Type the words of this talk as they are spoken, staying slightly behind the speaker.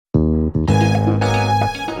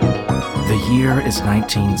year is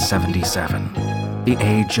 1977, the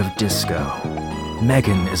age of disco.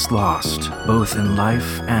 Megan is lost, both in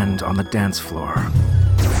life and on the dance floor.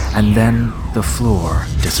 And then the floor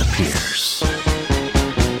disappears.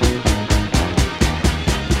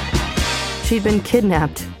 She'd been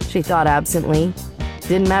kidnapped, she thought absently.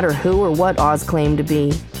 Didn't matter who or what Oz claimed to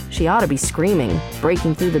be. She ought to be screaming,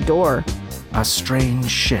 breaking through the door. A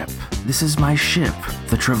strange ship. This is my ship,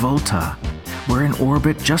 the Travolta. We're in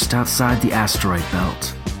orbit just outside the asteroid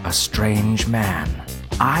belt. A strange man.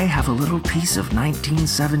 I have a little piece of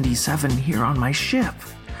 1977 here on my ship.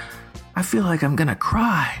 I feel like I'm gonna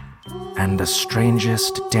cry. And the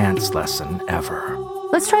strangest dance lesson ever.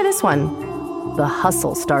 Let's try this one. The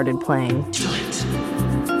Hustle started playing.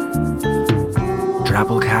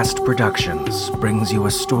 Drabblecast Productions brings you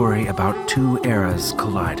a story about two eras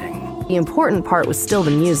colliding. The important part was still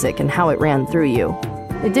the music and how it ran through you.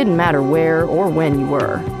 It didn't matter where or when you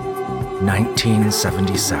were.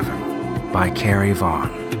 1977 by Carrie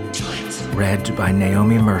Vaughn. Read by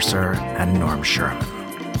Naomi Mercer and Norm Sherman.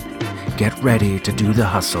 Get ready to do the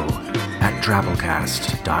hustle at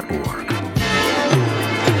drabblecast.org.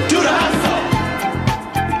 Do the hustle!